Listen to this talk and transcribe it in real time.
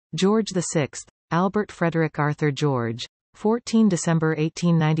George VI, Albert Frederick Arthur George, 14 December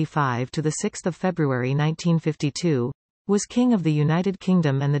 1895 to 6 February 1952, was King of the United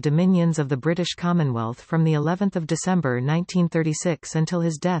Kingdom and the Dominions of the British Commonwealth from the 11th of December 1936 until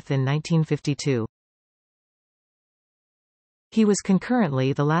his death in 1952. He was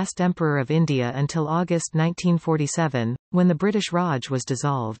concurrently the last Emperor of India until August 1947, when the British Raj was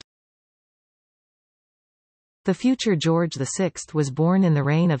dissolved. The future George VI was born in the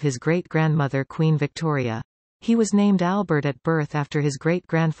reign of his great-grandmother Queen Victoria. He was named Albert at birth after his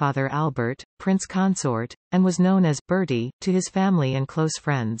great-grandfather Albert, Prince Consort, and was known as Bertie to his family and close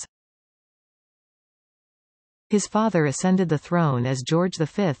friends. His father ascended the throne as George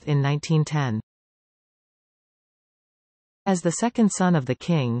V in 1910. As the second son of the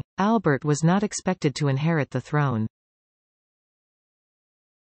king, Albert was not expected to inherit the throne.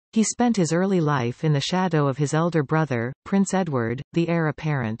 He spent his early life in the shadow of his elder brother, Prince Edward, the heir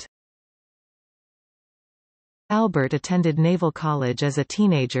apparent. Albert attended Naval College as a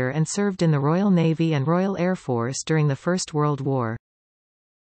teenager and served in the Royal Navy and Royal Air Force during the First World War.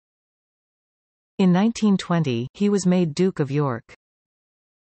 In 1920, he was made Duke of York.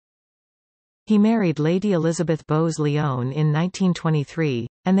 He married Lady Elizabeth Bowes-Lyon in 1923,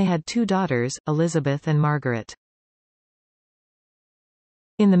 and they had two daughters, Elizabeth and Margaret.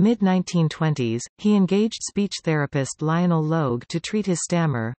 In the mid-1920s, he engaged speech therapist Lionel Logue to treat his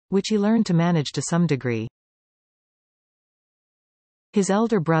stammer, which he learned to manage to some degree. His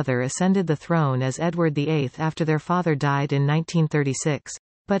elder brother ascended the throne as Edward VIII after their father died in 1936,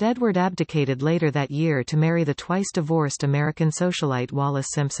 but Edward abdicated later that year to marry the twice-divorced American socialite Wallis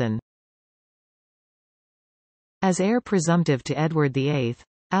Simpson. As heir presumptive to Edward VIII,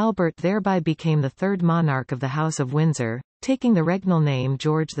 Albert thereby became the third monarch of the House of Windsor, taking the regnal name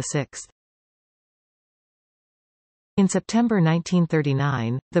George VI. In September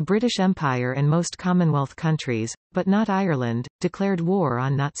 1939, the British Empire and most Commonwealth countries, but not Ireland, declared war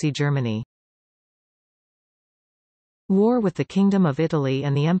on Nazi Germany. War with the Kingdom of Italy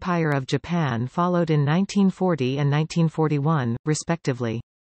and the Empire of Japan followed in 1940 and 1941, respectively.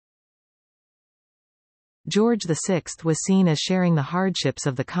 George VI was seen as sharing the hardships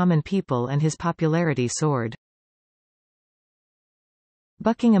of the common people and his popularity soared.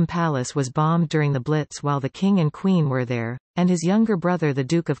 Buckingham Palace was bombed during the Blitz while the King and Queen were there, and his younger brother the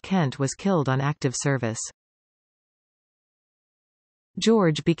Duke of Kent was killed on active service.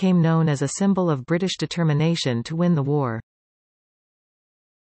 George became known as a symbol of British determination to win the war.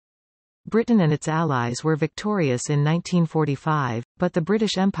 Britain and its allies were victorious in 1945, but the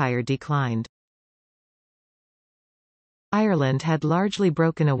British Empire declined. Ireland had largely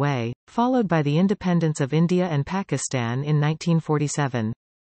broken away, followed by the independence of India and Pakistan in 1947.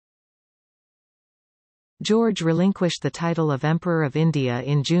 George relinquished the title of Emperor of India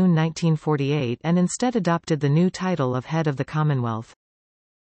in June 1948 and instead adopted the new title of Head of the Commonwealth.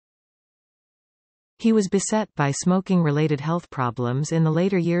 He was beset by smoking-related health problems in the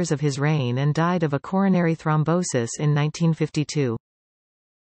later years of his reign and died of a coronary thrombosis in 1952.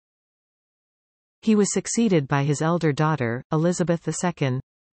 He was succeeded by his elder daughter, Elizabeth II.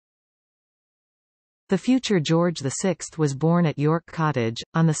 The future George VI was born at York Cottage,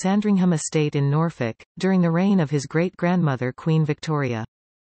 on the Sandringham estate in Norfolk, during the reign of his great-grandmother Queen Victoria.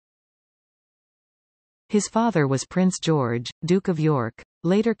 His father was Prince George, Duke of York,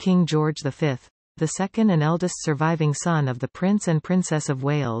 later King George V, the second and eldest surviving son of the Prince and Princess of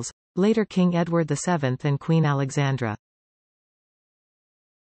Wales, later King Edward VII and Queen Alexandra.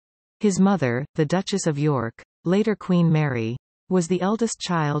 His mother, the Duchess of York, later Queen Mary, was the eldest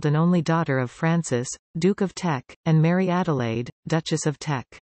child and only daughter of Francis, Duke of Teck, and Mary Adelaide, Duchess of Teck.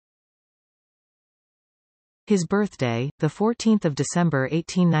 His birthday, 14 December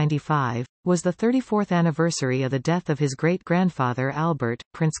 1895, was the 34th anniversary of the death of his great-grandfather Albert,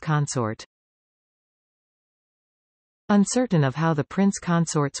 Prince Consort. Uncertain of how the Prince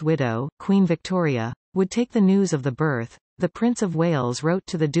Consort's widow, Queen Victoria, would take the news of the birth, the Prince of Wales wrote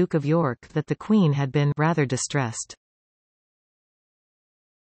to the Duke of York that the Queen had been rather distressed.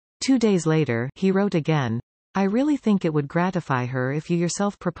 2 days later, he wrote again, "I really think it would gratify her if you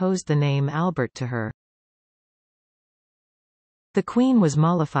yourself proposed the name Albert to her." The Queen was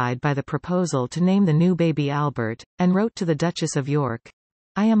mollified by the proposal to name the new baby Albert, and wrote to the Duchess of York,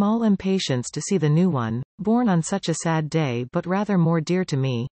 "I am all impatience to see the new one, born on such a sad day but rather more dear to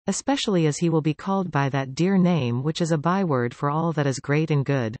me, especially as he will be called by that dear name which is a byword for all that is great and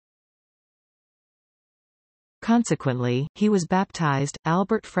good." Consequently, he was baptized,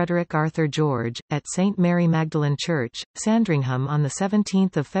 Albert Frederick Arthur George, at St. Mary Magdalene Church, Sandringham on 17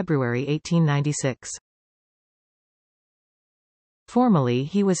 February 1896. Formally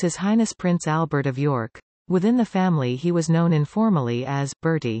he was His Highness Prince Albert of York. Within the family he was known informally as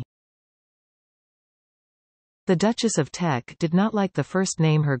Bertie. The Duchess of Teck did not like the first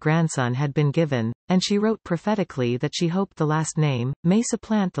name her grandson had been given, and she wrote prophetically that she hoped the last name may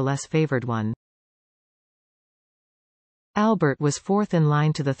supplant the less favored one. Albert was fourth in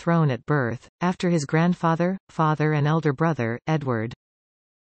line to the throne at birth, after his grandfather, father and elder brother, Edward.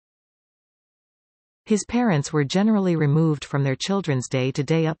 His parents were generally removed from their children's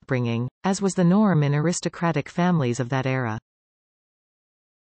day-to-day upbringing, as was the norm in aristocratic families of that era.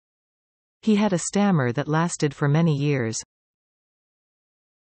 He had a stammer that lasted for many years.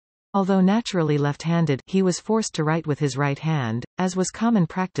 Although naturally left-handed, he was forced to write with his right hand, as was common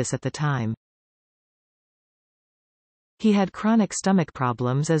practice at the time. He had chronic stomach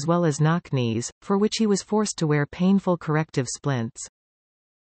problems as well as knock-knees, for which he was forced to wear painful corrective splints.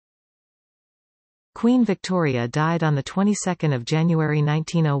 Queen Victoria died on the 22nd of January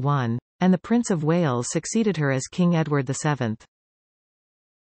 1901, and the Prince of Wales succeeded her as King Edward VII.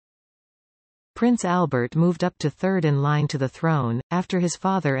 Prince Albert moved up to third in line to the throne, after his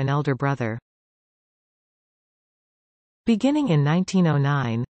father and elder brother. Beginning in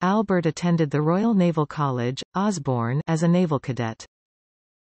 1909, Albert attended the Royal Naval College, Osborne, as a naval cadet.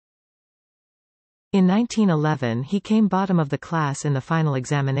 In 1911 he came bottom of the class in the final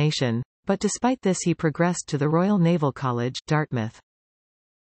examination, but despite this he progressed to the Royal Naval College, Dartmouth.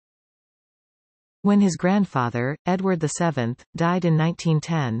 When his grandfather, Edward VII, died in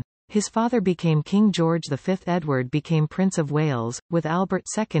 1910, his father became King George V. Edward became Prince of Wales, with Albert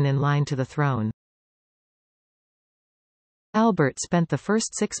second in line to the throne. Albert spent the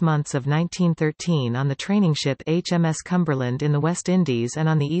first 6 months of 1913 on the training ship HMS Cumberland in the West Indies and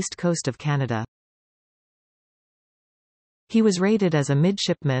on the east coast of Canada. He was rated as a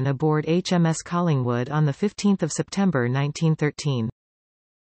midshipman aboard HMS Collingwood on 15 September 1913.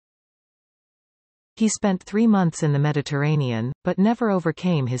 He spent 3 months in the Mediterranean, but never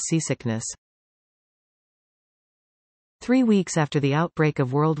overcame his seasickness. 3 weeks after the outbreak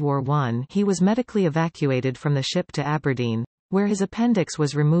of World War I, he was medically evacuated from the ship to Aberdeen, where his appendix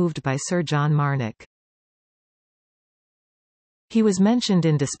was removed by Sir John Marnock. He was mentioned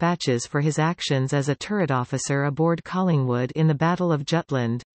in dispatches for his actions as a turret officer aboard Collingwood in the Battle of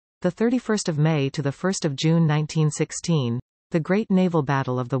Jutland, 31 May to 1 June 1916, the great naval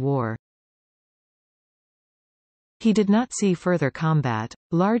battle of the war. He did not see further combat,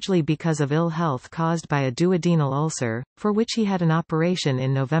 largely because of ill health caused by a duodenal ulcer, for which he had an operation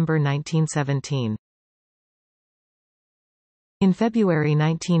in November 1917. In February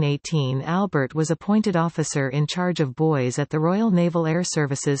 1918 Albert was appointed officer in charge of boys at the Royal Naval Air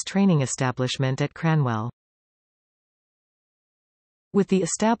Services training establishment at Cranwell. With the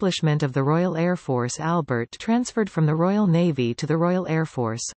establishment of the Royal Air Force, Albert transferred from the Royal Navy to the Royal Air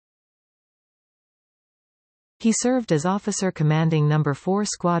Force. He served as officer commanding No. 4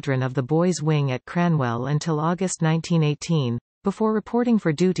 Squadron of the Boys Wing at Cranwell until August 1918, before reporting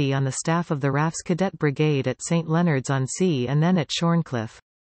for duty on the staff of the RAF's Cadet Brigade at St. Leonards-on-Sea and then at Shorncliffe.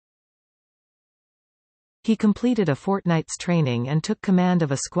 He completed a fortnight's training and took command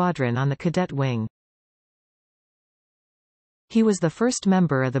of a squadron on the Cadet Wing. He was the first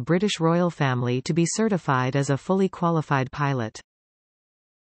member of the British royal family to be certified as a fully qualified pilot.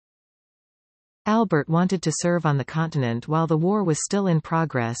 Albert wanted to serve on the continent while the war was still in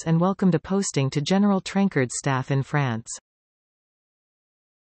progress and welcomed a posting to General Trenchard's staff in France.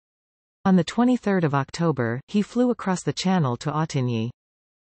 On 23 October, he flew across the Channel to Autigny.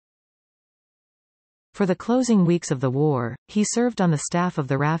 For the closing weeks of the war, he served on the staff of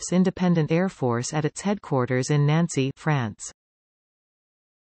the RAF's Independent Air Force at its headquarters in Nancy, France.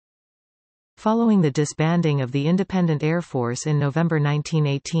 Following the disbanding of the Independent Air Force in November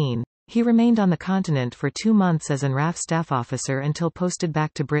 1918, he remained on the continent for 2 months as an RAF staff officer until posted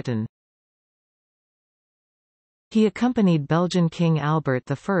back to Britain. He accompanied Belgian King Albert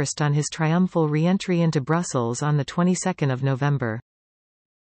I on his triumphal re-entry into Brussels on the 22nd of November.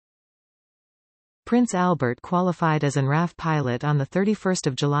 Prince Albert qualified as an RAF pilot on the 31st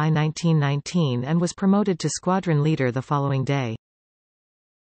of July 1919 and was promoted to squadron leader the following day.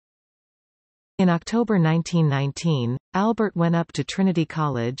 In October 1919, Albert went up to Trinity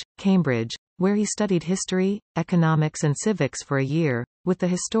College, Cambridge, where he studied history, economics and civics for a year, with the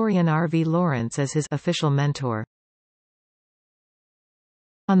historian R.V. Lawrence as his official mentor.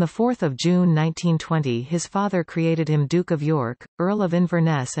 On 4 June 1920 his father created him Duke of York, Earl of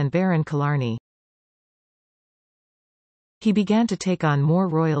Inverness and Baron Killarney. He began to take on more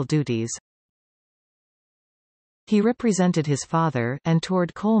royal duties. He represented his father and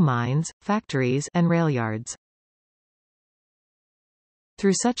toured coal mines, factories and railyards.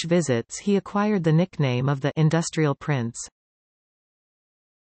 Through such visits he acquired the nickname of the industrial prince.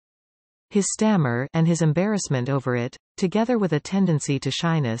 His stammer, and his embarrassment over it, together with a tendency to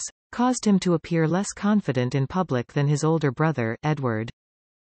shyness, caused him to appear less confident in public than his older brother, Edward.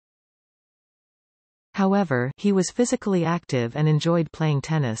 However, he was physically active and enjoyed playing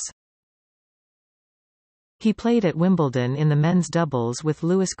tennis. He played at Wimbledon in the men's doubles with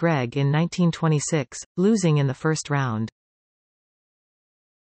Louis Gregg in 1926, losing in the first round.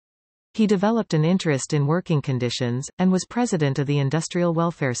 He developed an interest in working conditions, and was president of the Industrial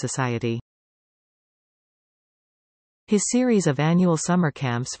Welfare Society. His series of annual summer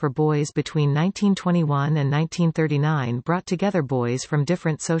camps for boys between 1921 and 1939 brought together boys from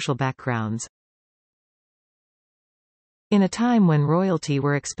different social backgrounds. In a time when royalty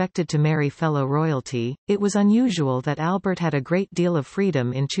were expected to marry fellow royalty, it was unusual that Albert had a great deal of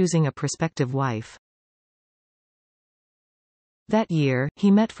freedom in choosing a prospective wife. That year,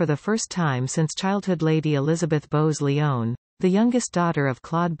 he met for the first time since childhood Lady Elizabeth Bowes-Lyon, the youngest daughter of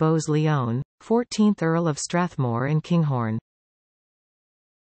Claude Bowes-Lyon, 14th Earl of Strathmore and Kinghorn.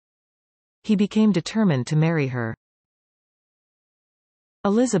 He became determined to marry her.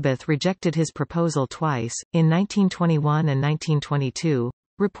 Elizabeth rejected his proposal twice, in 1921 and 1922,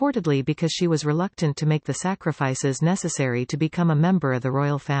 reportedly because she was reluctant to make the sacrifices necessary to become a member of the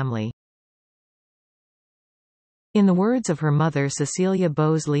royal family. In the words of her mother Cecilia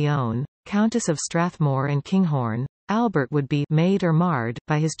Bowes-Lyon, Countess of Strathmore and Kinghorn, Albert would be made or marred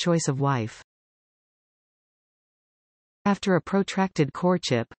by his choice of wife. After a protracted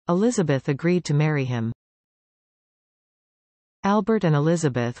courtship, Elizabeth agreed to marry him. Albert and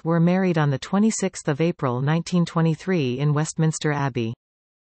Elizabeth were married on 26 April 1923 in Westminster Abbey.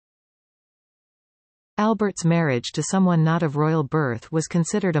 Albert's marriage to someone not of royal birth was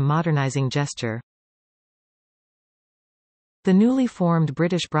considered a modernizing gesture. The newly formed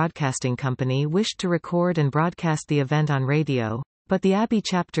British Broadcasting Company wished to record and broadcast the event on radio, but the Abbey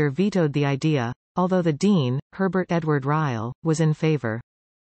chapter vetoed the idea, although the Dean, Herbert Edward Ryle, was in favour.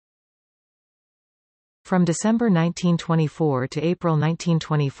 From December 1924 to April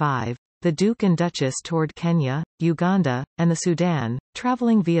 1925, the Duke and Duchess toured Kenya, Uganda, and the Sudan,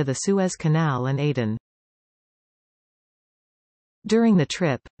 travelling via the Suez Canal and Aden. During the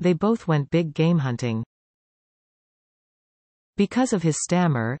trip, they both went big game hunting. Because of his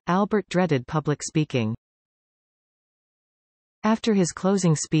stammer, Albert dreaded public speaking. After his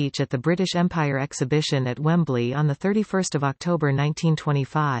closing speech at the British Empire exhibition at Wembley on 31 October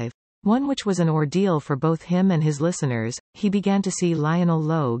 1925, one which was an ordeal for both him and his listeners, he began to see Lionel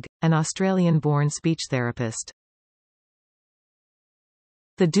Logue, an Australian-born speech therapist.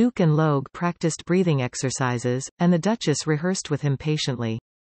 The Duke and Logue practiced breathing exercises, and the Duchess rehearsed with him patiently.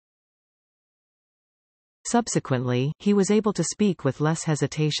 Subsequently, he was able to speak with less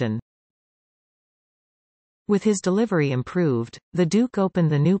hesitation. With his delivery improved, the Duke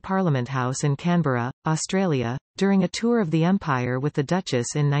opened the new Parliament House in Canberra, Australia, during a tour of the Empire with the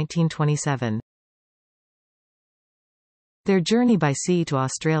Duchess in 1927. Their journey by sea to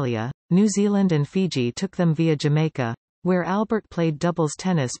Australia, New Zealand and Fiji took them via Jamaica, where Albert played doubles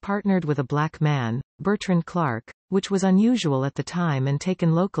tennis partnered with a black man, Bertrand Clark, which was unusual at the time and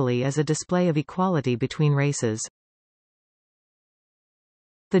taken locally as a display of equality between races.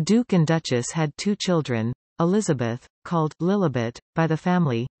 The Duke and Duchess had two children, Elizabeth, called Lilibet by the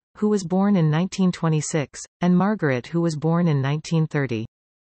family, who was born in 1926, and Margaret, who was born in 1930.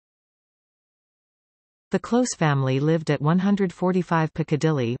 The Close family lived at 145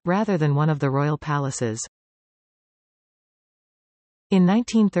 Piccadilly, rather than one of the royal palaces. In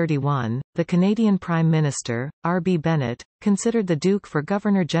 1931, the Canadian Prime Minister, R.B. Bennett, considered the Duke for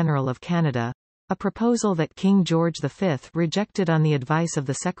Governor-General of Canada, a proposal that King George V rejected on the advice of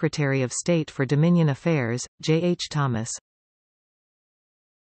the Secretary of State for Dominion Affairs, J. H. Thomas.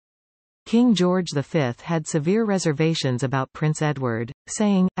 King George V had severe reservations about Prince Edward,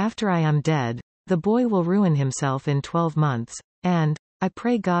 saying, "After I am dead, the boy will ruin himself in 12 months, and I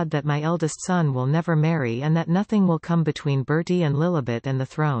pray God that my eldest son will never marry and that nothing will come between Bertie and Lilibet and the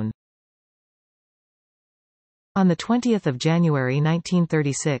throne." On 20 January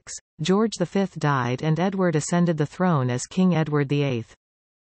 1936, George V died and Edward ascended the throne as King Edward VIII.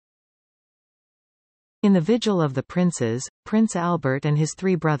 In the Vigil of the Princes, Prince Albert and his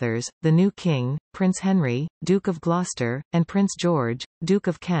three brothers, the new king, Prince Henry, Duke of Gloucester, and Prince George, Duke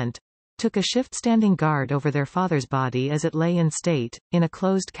of Kent, took a shift standing guard over their father's body as it lay in state, in a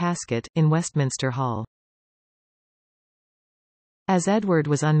closed casket, in Westminster Hall. As Edward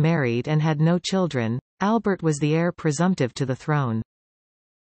was unmarried and had no children, Albert was the heir presumptive to the throne.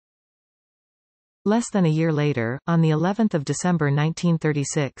 Less than a year later, on the 11th of December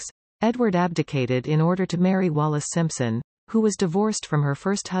 1936, Edward abdicated in order to marry Wallis Simpson, who was divorced from her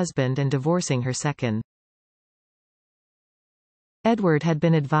first husband and divorcing her second. Edward had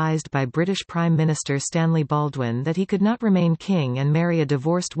been advised by British Prime Minister Stanley Baldwin that he could not remain king and marry a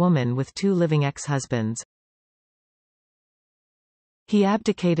divorced woman with 2 living ex-husbands. He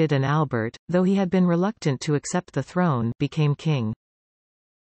abdicated and Albert, though he had been reluctant to accept the throne, became king.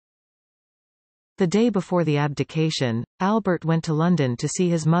 The day before the abdication, Albert went to London to see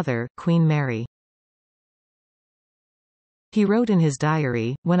his mother, Queen Mary. He wrote in his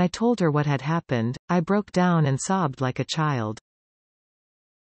diary, "When I told her what had happened, I broke down and sobbed like a child."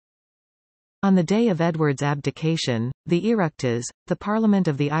 On the day of Edward's abdication, the Oireachtas, the Parliament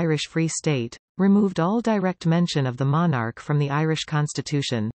of the Irish Free State, removed all direct mention of the monarch from the Irish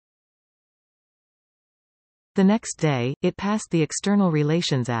constitution. The next day, it passed the External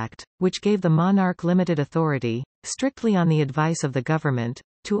Relations Act, which gave the monarch limited authority, strictly on the advice of the government,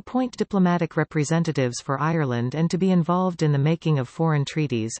 to appoint diplomatic representatives for Ireland and to be involved in the making of foreign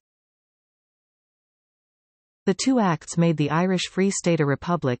treaties. The 2 acts made the Irish Free State a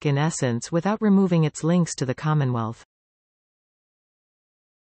republic in essence without removing its links to the Commonwealth.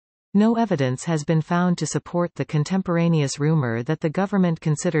 No evidence has been found to support the contemporaneous rumour that the government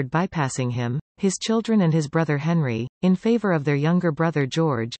considered bypassing him, his children and his brother Henry, in favour of their younger brother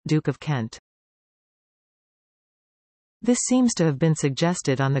George, Duke of Kent. This seems to have been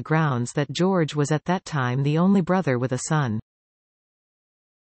suggested on the grounds that George was at that time the only brother with a son.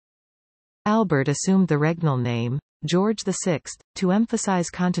 Albert assumed the regnal name, George VI, to emphasize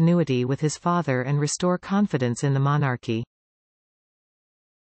continuity with his father and restore confidence in the monarchy.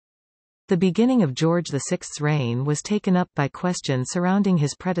 The beginning of George VI's reign was taken up by questions surrounding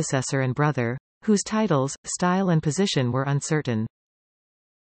his predecessor and brother, whose titles, style and position were uncertain.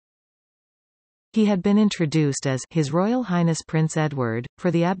 He had been introduced as His Royal Highness Prince Edward,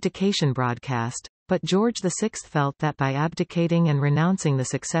 for the abdication broadcast, but George VI felt that by abdicating and renouncing the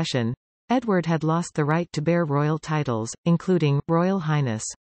succession, Edward had lost the right to bear royal titles, including Royal Highness.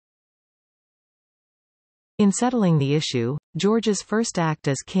 In settling the issue, George's first act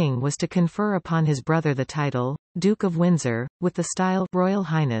as king was to confer upon his brother the title, Duke of Windsor, with the style Royal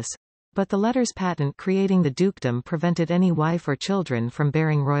Highness, but the letters patent creating the dukedom prevented any wife or children from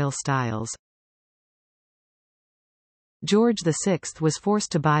bearing royal styles. George VI was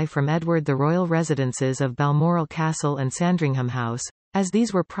forced to buy from Edward the royal residences of Balmoral Castle and Sandringham House, as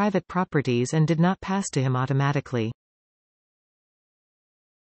these were private properties and did not pass to him automatically.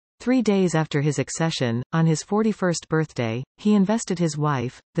 3 days after his accession, on his 41st birthday, he invested his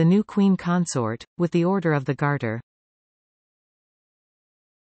wife, the new Queen Consort, with the Order of the Garter.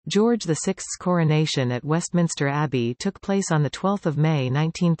 George VI's coronation at Westminster Abbey took place on 12 May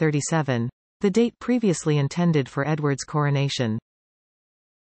 1937, the date previously intended for Edward's coronation.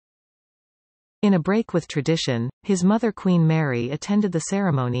 In a break with tradition, his mother Queen Mary attended the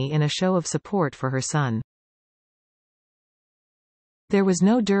ceremony in a show of support for her son. There was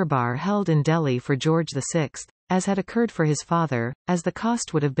no durbar held in Delhi for George VI, as had occurred for his father, as the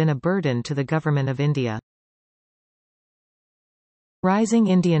cost would have been a burden to the Government of India. Rising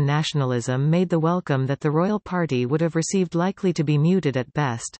Indian nationalism made the welcome that the royal party would have received likely to be muted at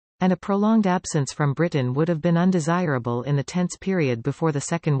best, and a prolonged absence from Britain would have been undesirable in the tense period before the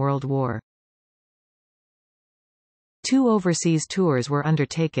Second World War. 2 overseas tours were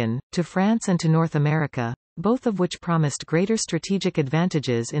undertaken, to France and to North America, both of which promised greater strategic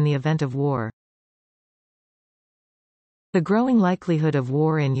advantages in the event of war. The growing likelihood of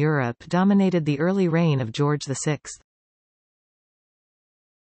war in Europe dominated the early reign of George VI.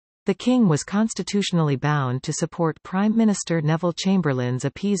 The king was constitutionally bound to support Prime Minister Neville Chamberlain's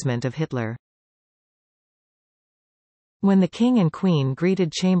appeasement of Hitler. When the King and Queen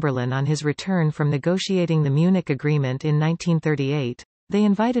greeted Chamberlain on his return from negotiating the Munich Agreement in 1938, they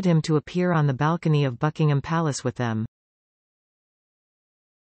invited him to appear on the balcony of Buckingham Palace with them.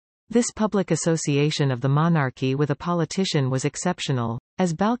 This public association of the monarchy with a politician was exceptional,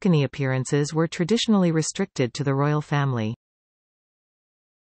 as balcony appearances were traditionally restricted to the royal family.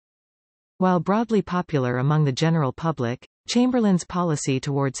 While broadly popular among the general public, Chamberlain's policy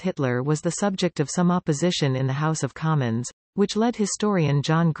towards Hitler was the subject of some opposition in the House of Commons, which led historian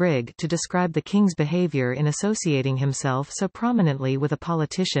John Grigg to describe the king's behaviour in associating himself so prominently with a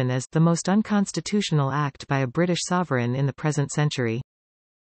politician as the most unconstitutional act by a British sovereign in the present century.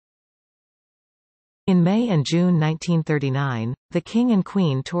 In May and June 1939, the King and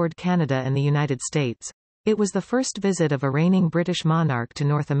Queen toured Canada and the United States. It was the first visit of a reigning British monarch to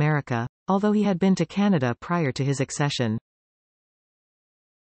North America, although he had been to Canada prior to his accession.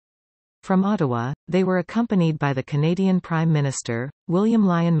 From Ottawa, they were accompanied by the Canadian Prime Minister, William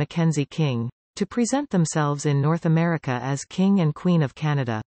Lyon Mackenzie King, to present themselves in North America as King and Queen of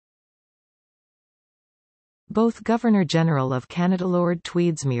Canada. Both Governor-General of Canada Lord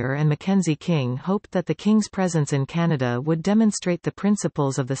Tweedsmuir and Mackenzie King hoped that the King's presence in Canada would demonstrate the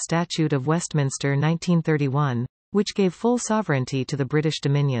principles of the Statute of Westminster 1931, which gave full sovereignty to the British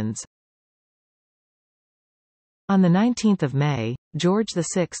Dominions. On 19 May, George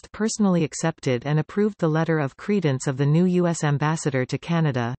VI personally accepted and approved the letter of credence of the new U.S. ambassador to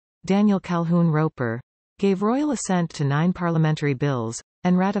Canada, Daniel Calhoun Roper, gave royal assent to 9 parliamentary bills,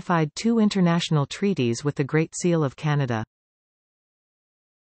 and ratified 2 international treaties with the Great Seal of Canada.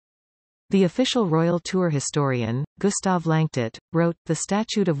 The official royal tour historian, Gustave Langtot, wrote, "The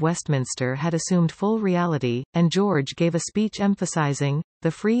Statute of Westminster had assumed full reality, and George gave a speech emphasizing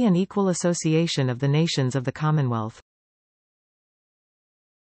the free and equal association of the nations of the Commonwealth."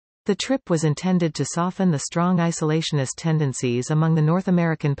 The trip was intended to soften the strong isolationist tendencies among the North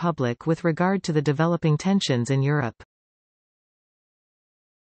American public with regard to the developing tensions in Europe.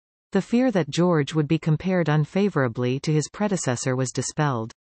 The fear that George would be compared unfavorably to his predecessor was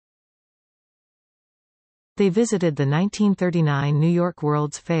dispelled. They visited the 1939 New York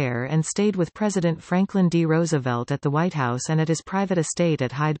World's Fair and stayed with President Franklin D. Roosevelt at the White House and at his private estate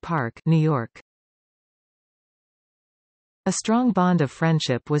at Hyde Park, New York. A strong bond of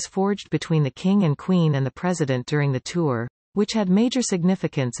friendship was forged between the King and Queen and the President during the tour, which had major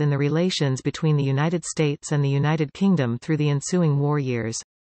significance in the relations between the United States and the United Kingdom through the ensuing war years.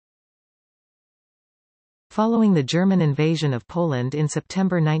 Following the German invasion of Poland in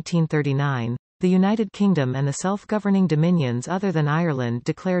September 1939, the United Kingdom and the self-governing dominions other than Ireland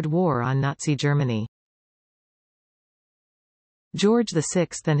declared war on Nazi Germany. George VI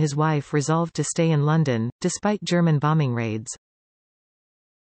and his wife resolved to stay in London, despite German bombing raids.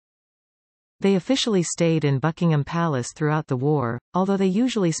 They officially stayed in Buckingham Palace throughout the war, although they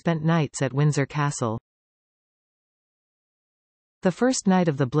usually spent nights at Windsor Castle. The first night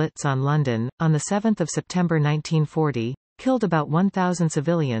of the Blitz on London, on 7 September 1940, killed about 1,000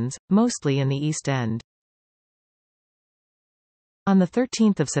 civilians, mostly in the East End. On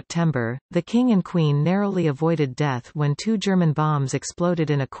 13 September, the King and Queen narrowly avoided death when 2 German bombs exploded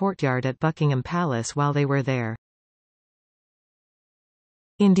in a courtyard at Buckingham Palace while they were there.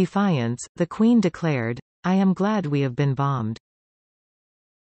 In defiance, the Queen declared, "I am glad we have been bombed.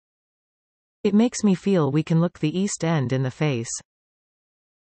 It makes me feel we can look the East End in the face."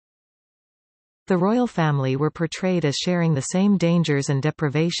 The royal family were portrayed as sharing the same dangers and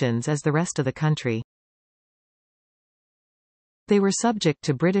deprivations as the rest of the country. They were subject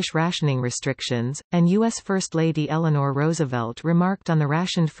to British rationing restrictions, and U.S. First Lady Eleanor Roosevelt remarked on the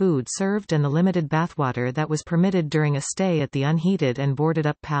rationed food served and the limited bathwater that was permitted during a stay at the unheated and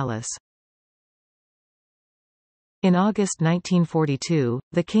boarded-up palace. In August 1942,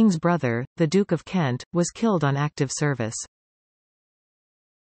 the King's brother, the Duke of Kent, was killed on active service.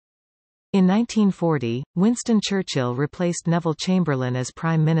 In 1940, Winston Churchill replaced Neville Chamberlain as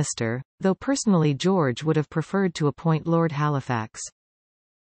Prime Minister, though personally George would have preferred to appoint Lord Halifax.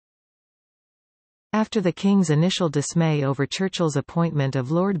 After the King's initial dismay over Churchill's appointment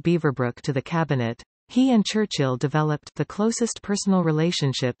of Lord Beaverbrook to the cabinet, he and Churchill developed the closest personal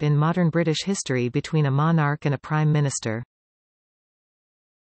relationship in modern British history between a monarch and a Prime Minister.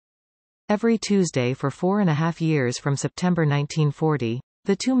 Every Tuesday for 4.5 years from September 1940,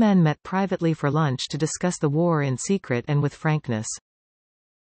 the two men met privately for lunch to discuss the war in secret and with frankness.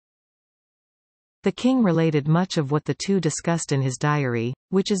 The King related much of what the two discussed in his diary,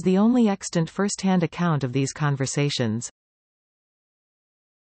 which is the only extant first-hand account of these conversations.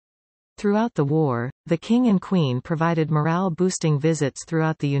 Throughout the war, the King and Queen provided morale-boosting visits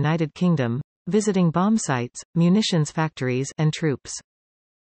throughout the United Kingdom, visiting bomb sites, munitions factories, and troops.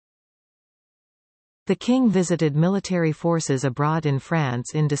 The King visited military forces abroad in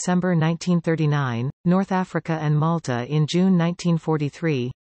France in December 1939, North Africa and Malta in June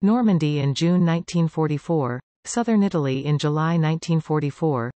 1943, Normandy in June 1944, southern Italy in July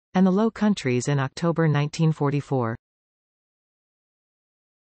 1944, and the Low Countries in October 1944.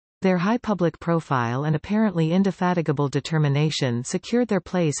 Their high public profile and apparently indefatigable determination secured their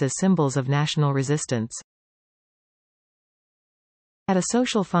place as symbols of national resistance. At a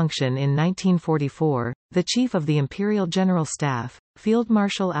social function in 1944, the chief of the Imperial General Staff, Field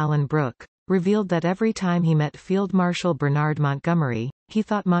Marshal Alan Brooke, revealed that every time he met Field Marshal Bernard Montgomery, he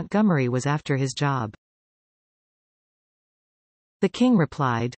thought Montgomery was after his job. The King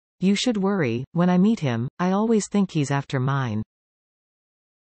replied, "You should worry, when I meet him, I always think he's after mine."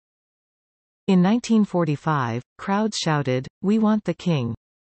 In 1945, crowds shouted, "We want the King."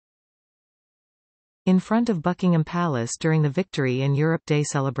 in front of Buckingham Palace during the Victory in Europe Day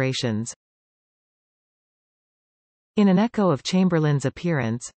celebrations. In an echo of Chamberlain's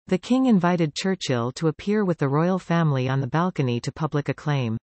appearance, the king invited Churchill to appear with the royal family on the balcony to public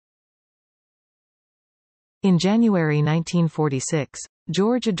acclaim. In January 1946,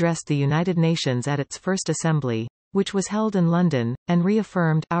 George addressed the United Nations at its first assembly, which was held in London, and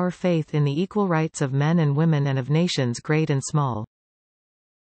reaffirmed our faith in the equal rights of men and women and of nations great and small.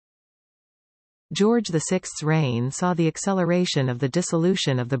 George VI's reign saw the acceleration of the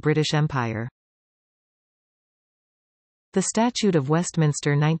dissolution of the British Empire. The Statute of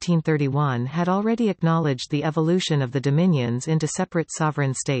Westminster 1931 had already acknowledged the evolution of the dominions into separate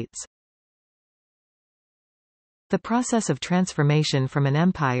sovereign states. The process of transformation from an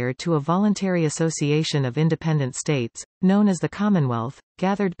empire to a voluntary association of independent states, known as the Commonwealth,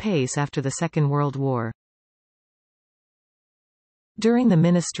 gathered pace after the Second World War. During the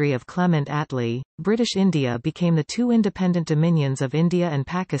ministry of Clement Attlee, British India became the two independent dominions of India and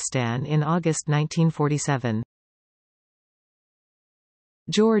Pakistan in August 1947.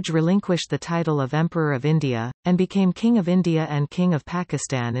 George relinquished the title of Emperor of India, and became King of India and King of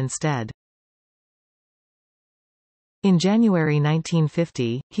Pakistan instead. In January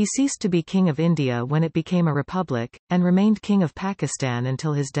 1950, he ceased to be King of India when it became a republic, and remained King of Pakistan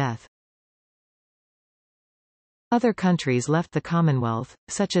until his death. Other countries left the Commonwealth,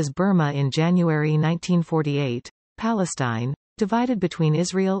 such as Burma in January 1948, Palestine, divided between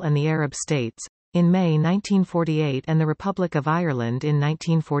Israel and the Arab states, in May 1948 and the Republic of Ireland in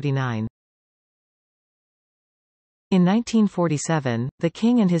 1949. In 1947, the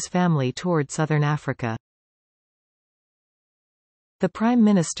king and his family toured southern Africa. The Prime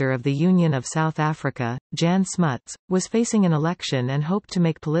Minister of the Union of South Africa, Jan Smuts, was facing an election and hoped to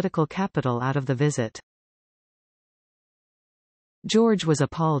make political capital out of the visit. George was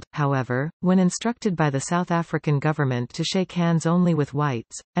appalled, however, when instructed by the South African government to shake hands only with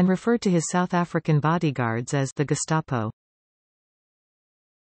whites, and referred to his South African bodyguards as the Gestapo.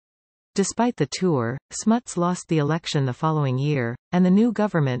 Despite the tour, Smuts lost the election the following year, and the new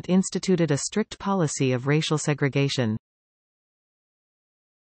government instituted a strict policy of racial segregation.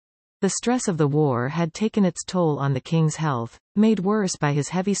 The stress of the war had taken its toll on the king's health, made worse by his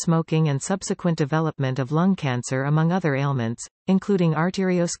heavy smoking and subsequent development of lung cancer among other ailments, including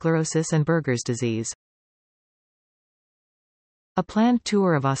arteriosclerosis and Buerger's disease. A planned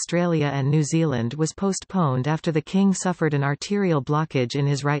tour of Australia and New Zealand was postponed after the king suffered an arterial blockage in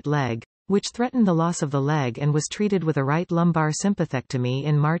his right leg, which threatened the loss of the leg and was treated with a right lumbar sympathectomy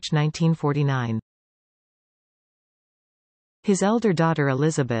in March 1949. His elder daughter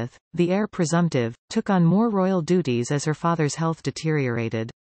Elizabeth, the heir presumptive, took on more royal duties as her father's health deteriorated.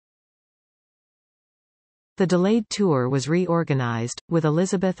 The delayed tour was reorganized, with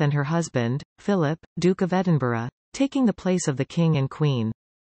Elizabeth and her husband, Philip, Duke of Edinburgh, taking the place of the King and Queen.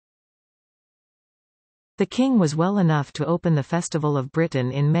 The King was well enough to open the Festival of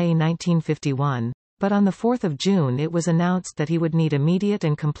Britain in May 1951, but on 4 June it was announced that he would need immediate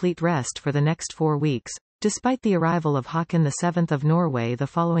and complete rest for the next 4 weeks, despite the arrival of Haakon VII of Norway the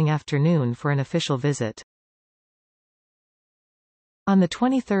following afternoon for an official visit. On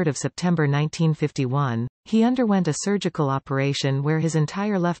 23 September 1951, he underwent a surgical operation where his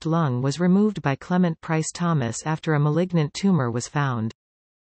entire left lung was removed by Clement Price Thomas after a malignant tumor was found.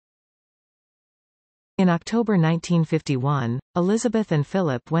 In October 1951, Elizabeth and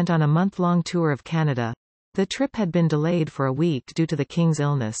Philip went on a month-long tour of Canada. The trip had been delayed for a week due to the King's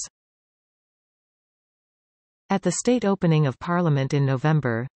illness. At the state opening of Parliament in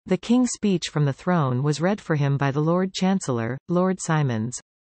November, the King's speech from the throne was read for him by the Lord Chancellor, Lord Simons.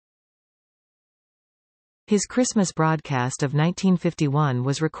 His Christmas broadcast of 1951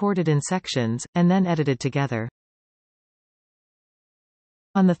 was recorded in sections, and then edited together.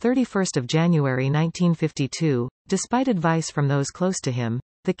 On 31 January 1952, despite advice from those close to him,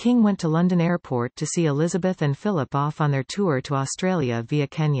 the King went to London Airport to see Elizabeth and Philip off on their tour to Australia via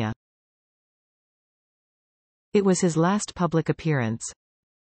Kenya. It was his last public appearance.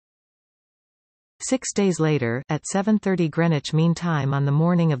 6 days later, at 7:30 Greenwich Mean Time on the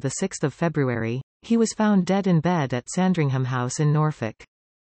morning of 6 February, he was found dead in bed at Sandringham House in Norfolk.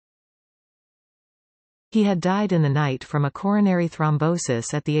 He had died in the night from a coronary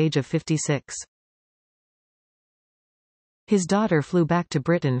thrombosis at the age of 56. His daughter flew back to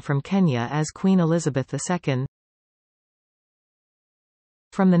Britain from Kenya as Queen Elizabeth II.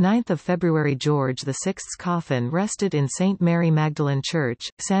 From 9 February George VI's coffin rested in St. Mary Magdalene Church,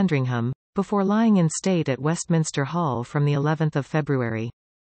 Sandringham, before lying in state at Westminster Hall from 11 February.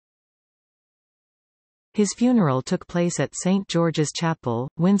 His funeral took place at St. George's Chapel,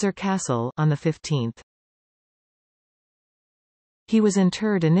 Windsor Castle, on the 15th. He was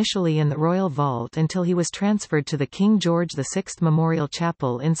interred initially in the Royal Vault until he was transferred to the King George VI Memorial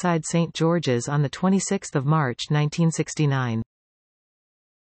Chapel inside St. George's on 26 March 1969.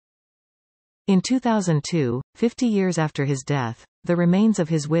 In 2002, 50 years after his death, the remains of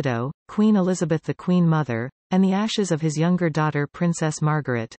his widow, Queen Elizabeth the Queen Mother, and the ashes of his younger daughter Princess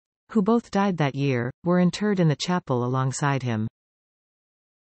Margaret, who both died that year, were interred in the chapel alongside him.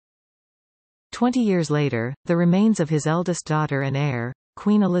 20 years later, the remains of his eldest daughter and heir,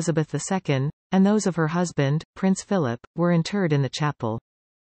 Queen Elizabeth II, and those of her husband, Prince Philip, were interred in the chapel.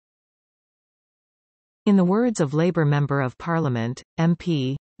 In the words of Labour Member of Parliament,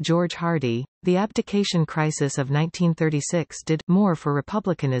 MP, George Hardie, the abdication crisis of 1936 did more for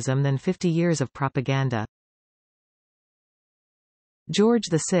republicanism than 50 years of propaganda. George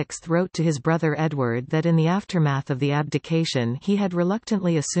VI wrote to his brother Edward that in the aftermath of the abdication he had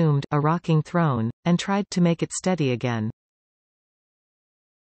reluctantly assumed a rocking throne, and tried to make it steady again.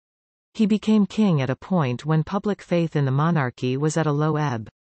 He became king at a point when public faith in the monarchy was at a low ebb.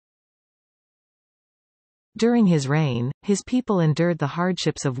 During his reign, his people endured the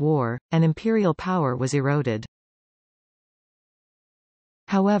hardships of war, and imperial power was eroded.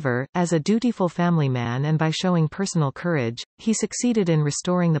 However, as a dutiful family man and by showing personal courage, he succeeded in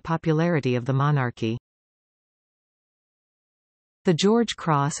restoring the popularity of the monarchy. The George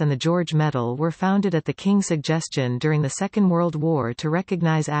Cross and the George Medal were founded at the King's suggestion during the Second World War to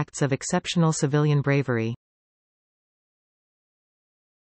recognize acts of exceptional civilian bravery.